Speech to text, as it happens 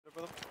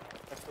with him.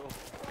 That's cool.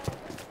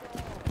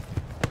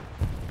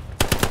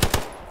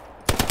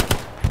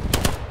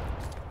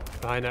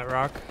 Behind that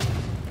rock.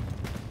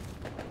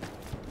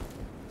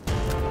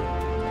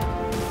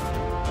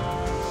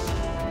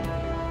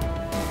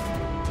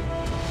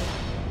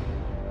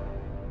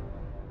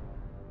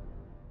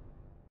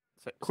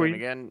 Same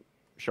again.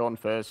 Sean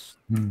first,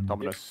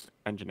 Dominus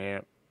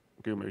engineer,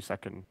 Gumu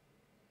second.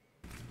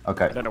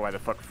 Okay. I don't know where the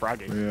fuck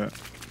Frag is. Yeah.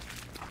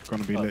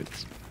 Gonna be late.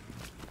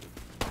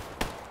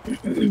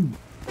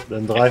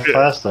 Then drive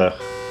faster.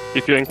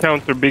 If you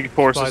encounter big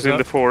forces Supplies in up.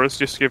 the forest,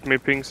 just give me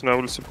pings and I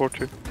will support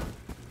you.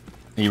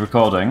 Are you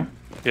recording?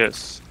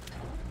 Yes.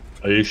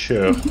 Are you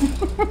sure?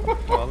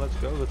 Well, let's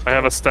go. Let's I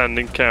have a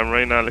standing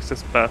camera in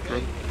Alex's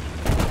bathroom.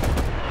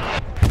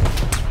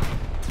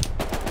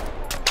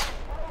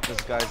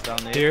 This guy's down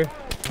here. Here.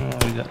 Oh,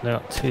 we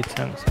got 2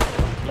 tents.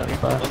 Don't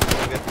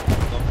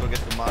forget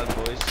the mild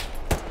boys.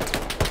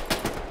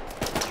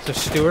 So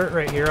Stuart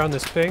right here on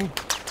this ping.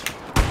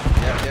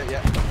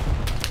 Yeah.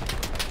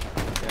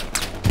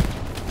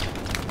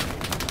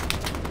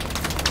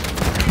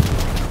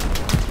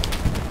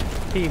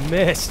 He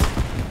missed.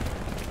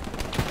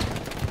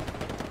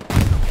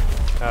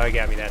 Oh, he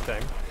got me that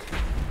time.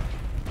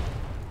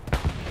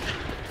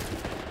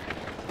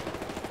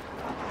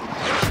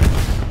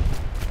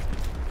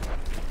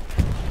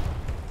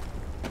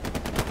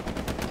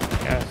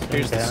 Yeah,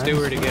 Here's the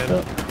Steward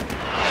again.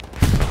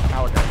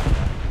 How again?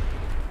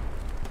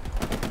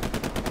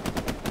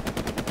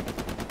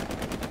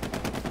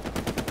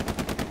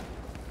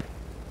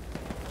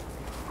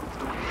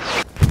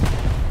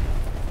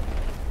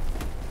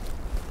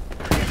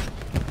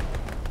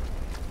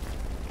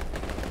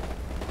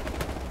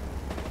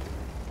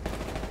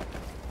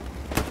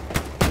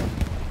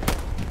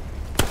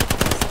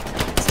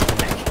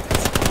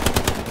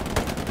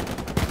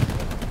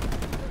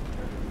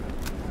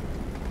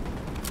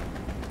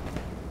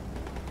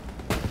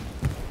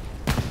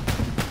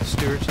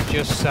 Stuart's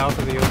just south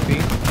of the OP.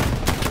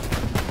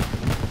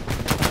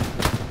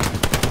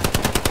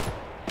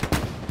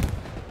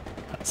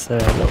 That's a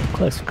little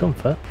close for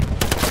comfort.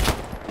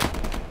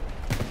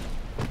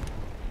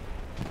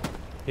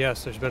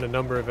 Yes, there's been a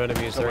number of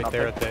enemies Going right up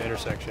there there. at the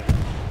intersection.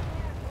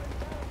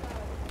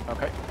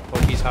 Okay. Oh,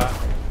 he's hot.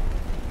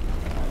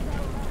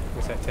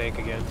 With that tank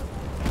again.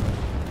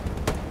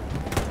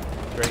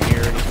 Right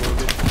here, and he's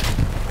wounded.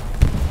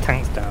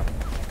 Tank's down.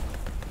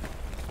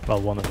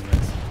 Well, one of them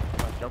is.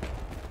 Nice job.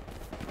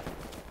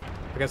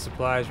 I got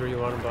supplies. Where you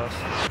want them, boss?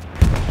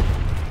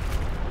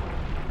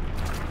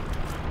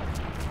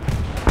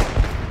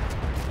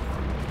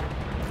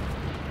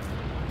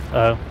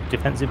 Oh,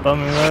 defensive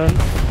bombing run.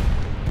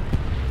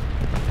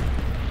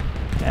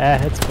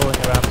 Airhead's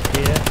falling around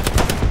here.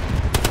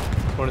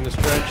 One in the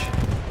stretch.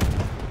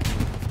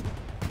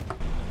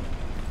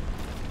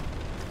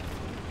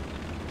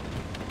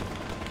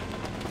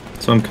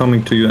 So I'm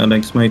coming to you,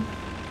 Alex, mate.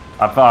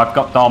 I've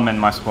got Dom in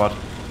my squad.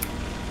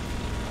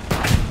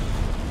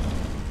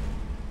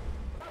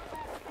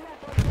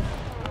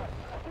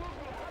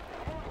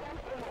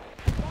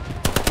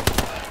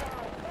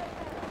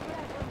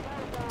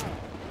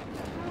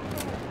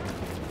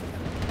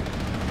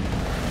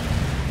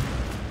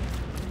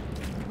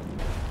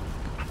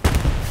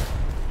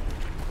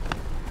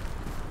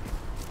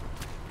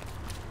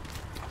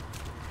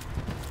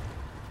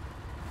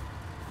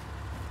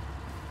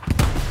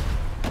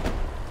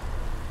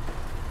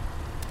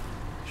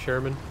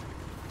 Sherman.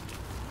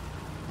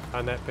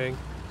 On that ping.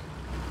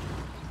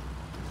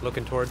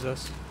 Looking towards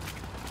us.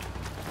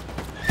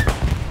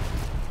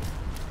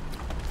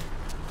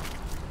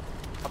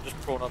 I'm just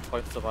prone on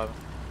point surviving.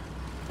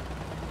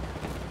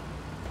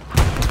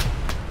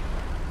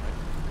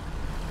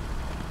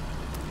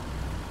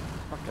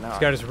 Fucking hell. He's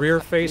got his rear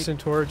facing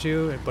towards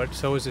you, but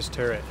so is his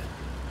turret.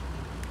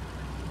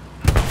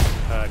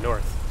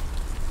 North.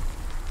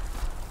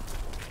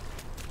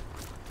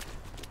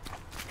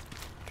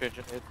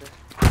 Changing it there.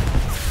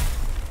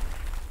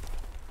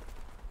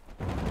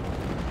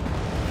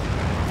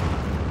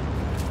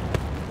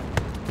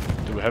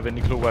 Do we have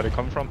any clue where they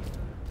come from?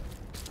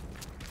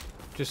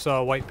 Just saw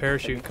a white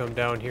parachute come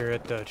down here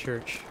at the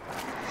church.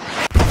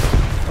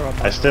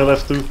 I still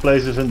have 2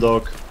 places in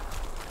dock.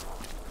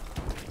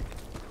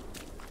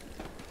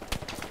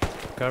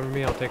 Cover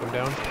me, I'll take him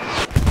down.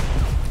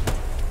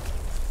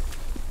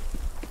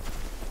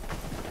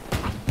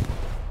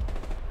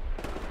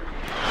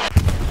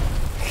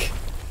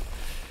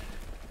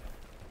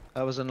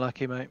 I was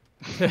unlucky, mate.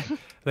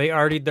 They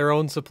artied their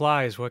own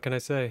supplies, what can I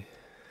say?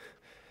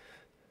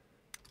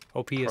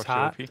 OP is Crush the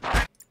hot. OP.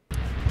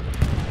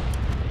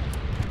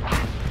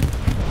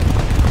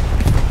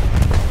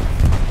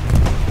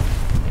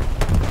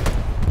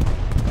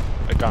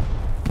 I got.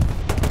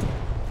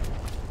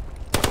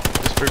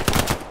 It's through.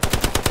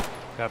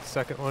 Got the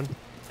second one.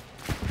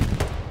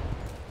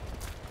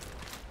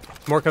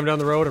 More coming down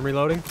the road, I'm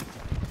reloading.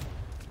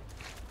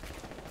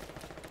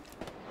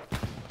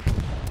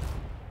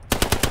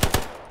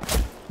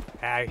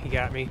 Ah, he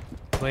got me.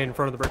 Laying in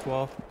front of the brick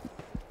wall.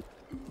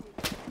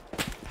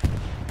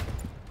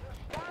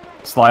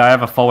 Sly, I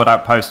have a forward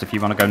outpost if you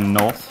want to go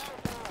north.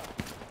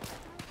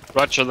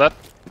 Roger that.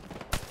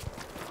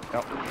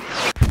 Yep.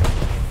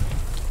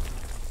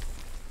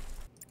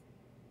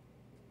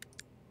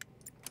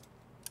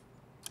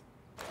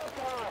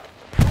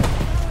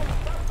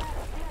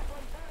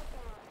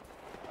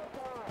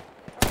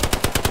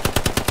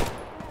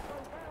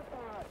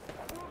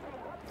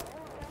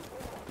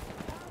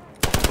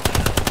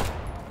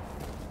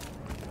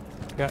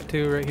 Got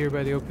 2 right here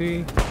by the OP.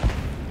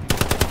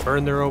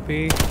 Burn their OP.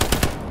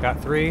 Got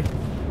 3.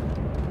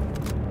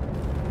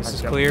 This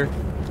is clear. Good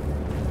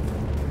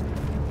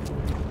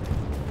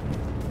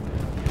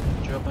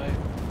job, mate.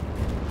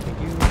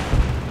 Thank you.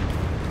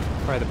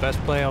 Probably the best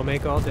play I'll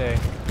make all day.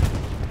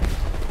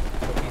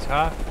 OP's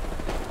hot.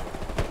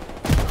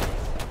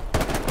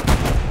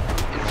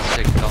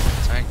 Signal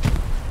tank.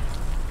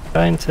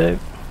 Trying to.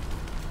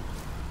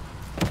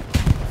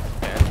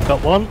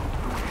 Got 1.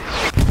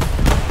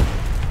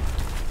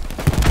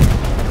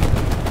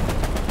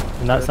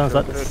 And that sounds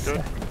like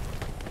the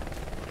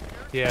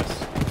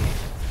Yes.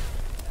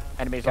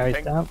 Enemies on guy's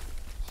ping. down.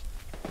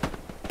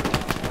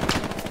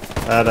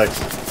 Alex,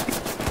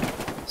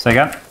 Say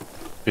again?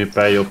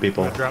 prepare your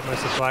people. I drop my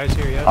supplies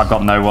here, yes? I've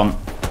got no one.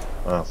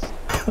 Oh.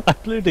 I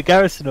blew the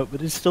garrison up,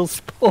 but it still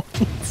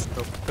spawns.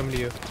 Oh, coming to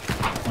you.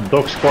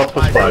 Dog squad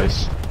for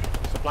spies.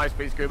 Supplies,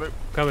 please, Gumu.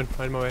 Coming,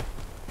 on my way.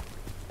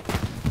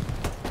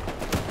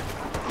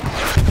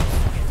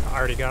 I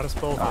already got us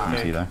both.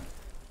 Easy though.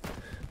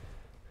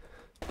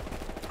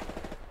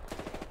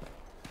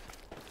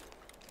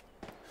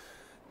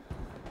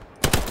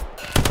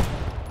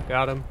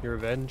 Got him, you're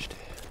avenged.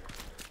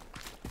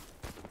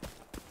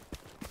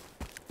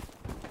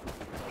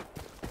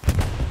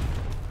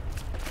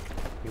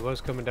 He was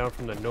coming down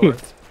from the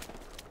north.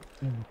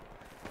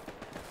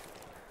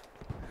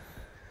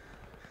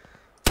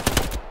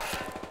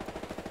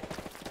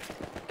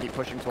 Keep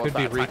pushing towards Could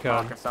be that attack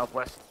recon. marker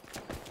southwest.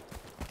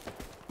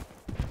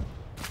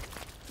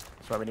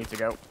 That's where we need to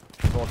go.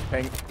 Towards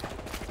ping.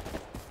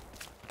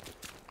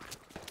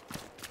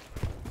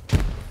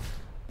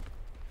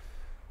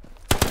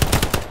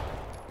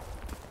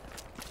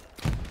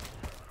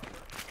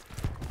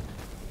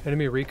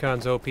 Enemy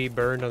recon's OP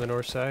burned on the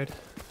north side.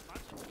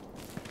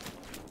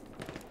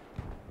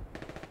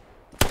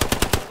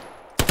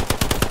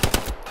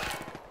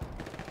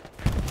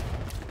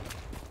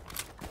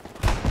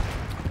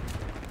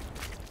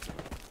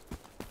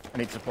 I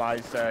need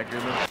supplies,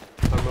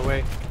 Gumu. On my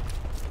way.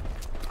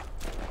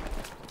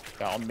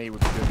 Yeah, on me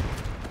would be good.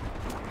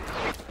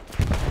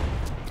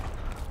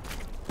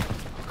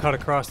 Cut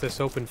across this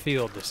open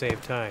field to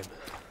save time.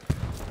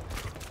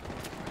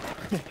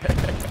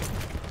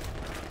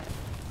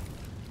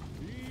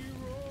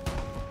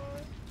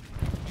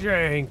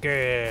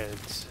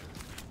 Jenkins!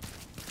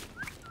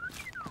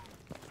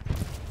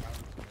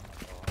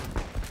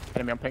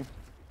 Enemy on ping.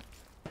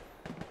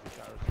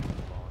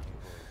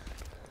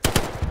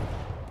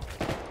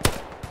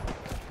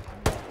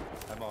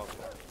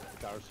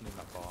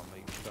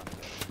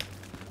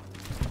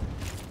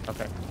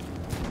 Okay.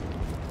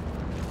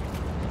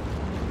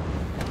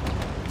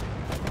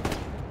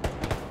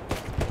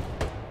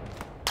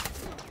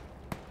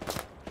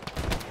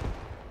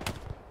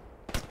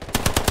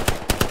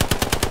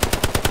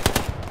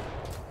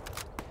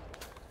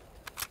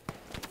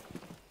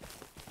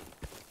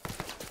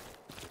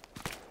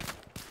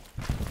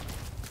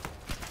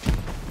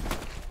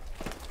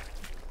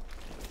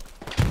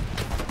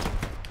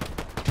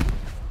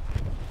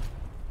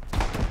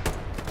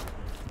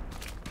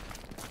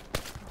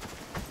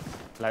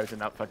 Loads in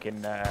that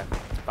fucking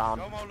barn.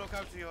 Gomo, look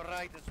out to your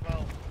right as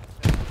well.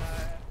 There's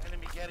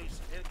enemy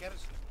garrison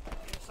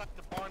inside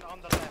the barn on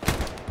the left.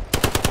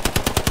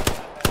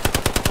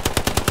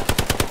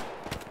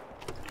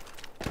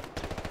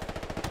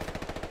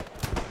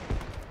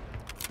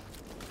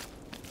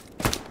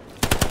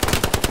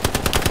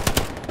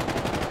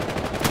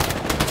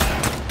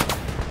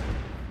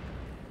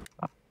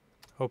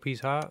 Hope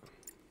he's hot.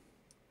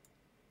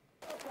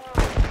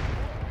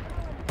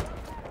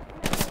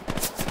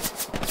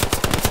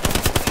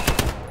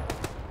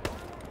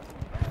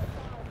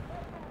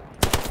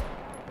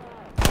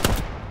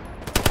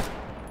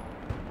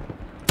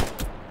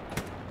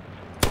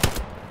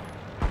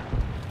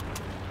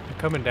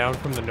 Coming down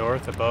from the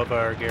north above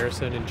our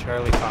garrison in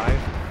Charlie 5.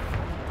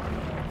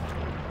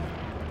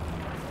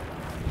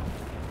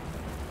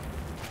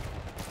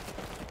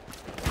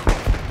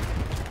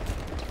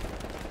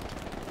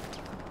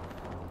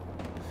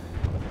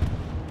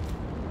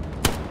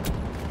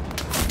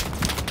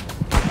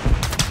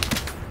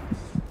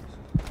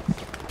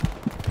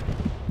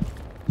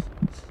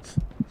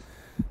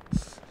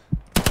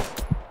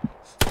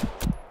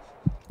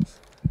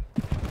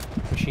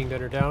 Machine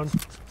gunner down.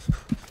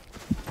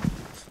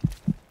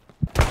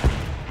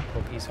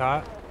 Hope he's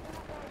hot.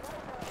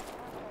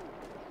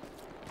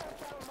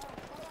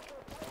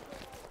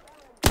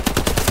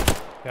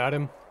 Got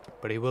him,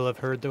 but he will have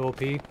heard the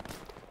OP. Is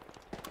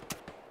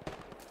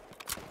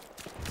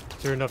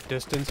there enough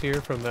distance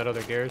here from that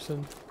other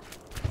garrison?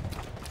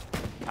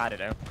 I don't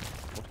know.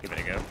 We'll give it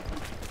a go.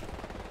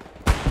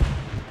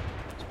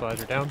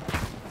 Tranquilizer down.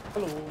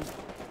 Hello.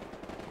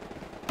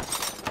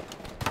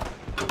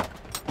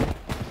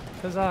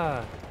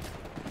 Huzzah!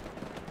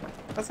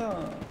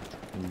 Huzzah!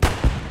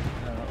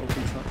 OP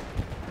shot.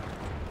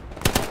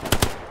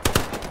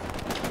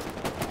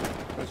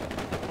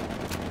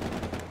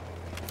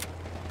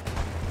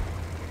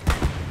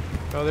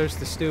 Oh, there's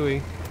the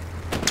Stewie.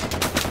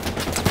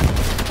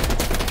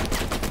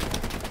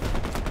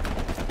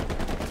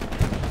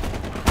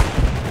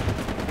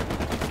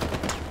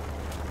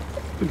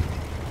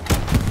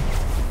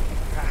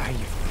 Ah,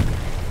 you.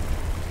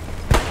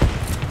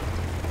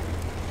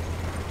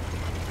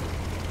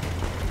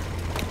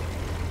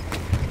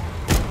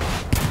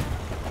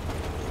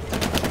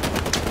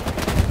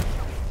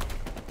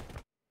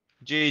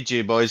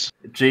 GG, boys.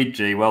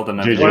 GG, well done.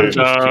 GG. Well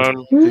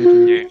everyone.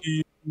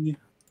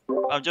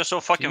 done. I'm just so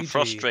fucking GG.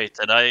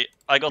 frustrated. I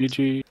got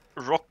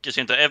rockets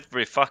into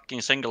every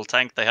fucking single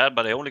tank they had,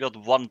 but I only got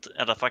one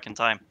at a fucking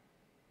time.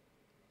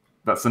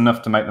 That's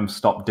enough to make them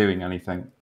stop doing anything.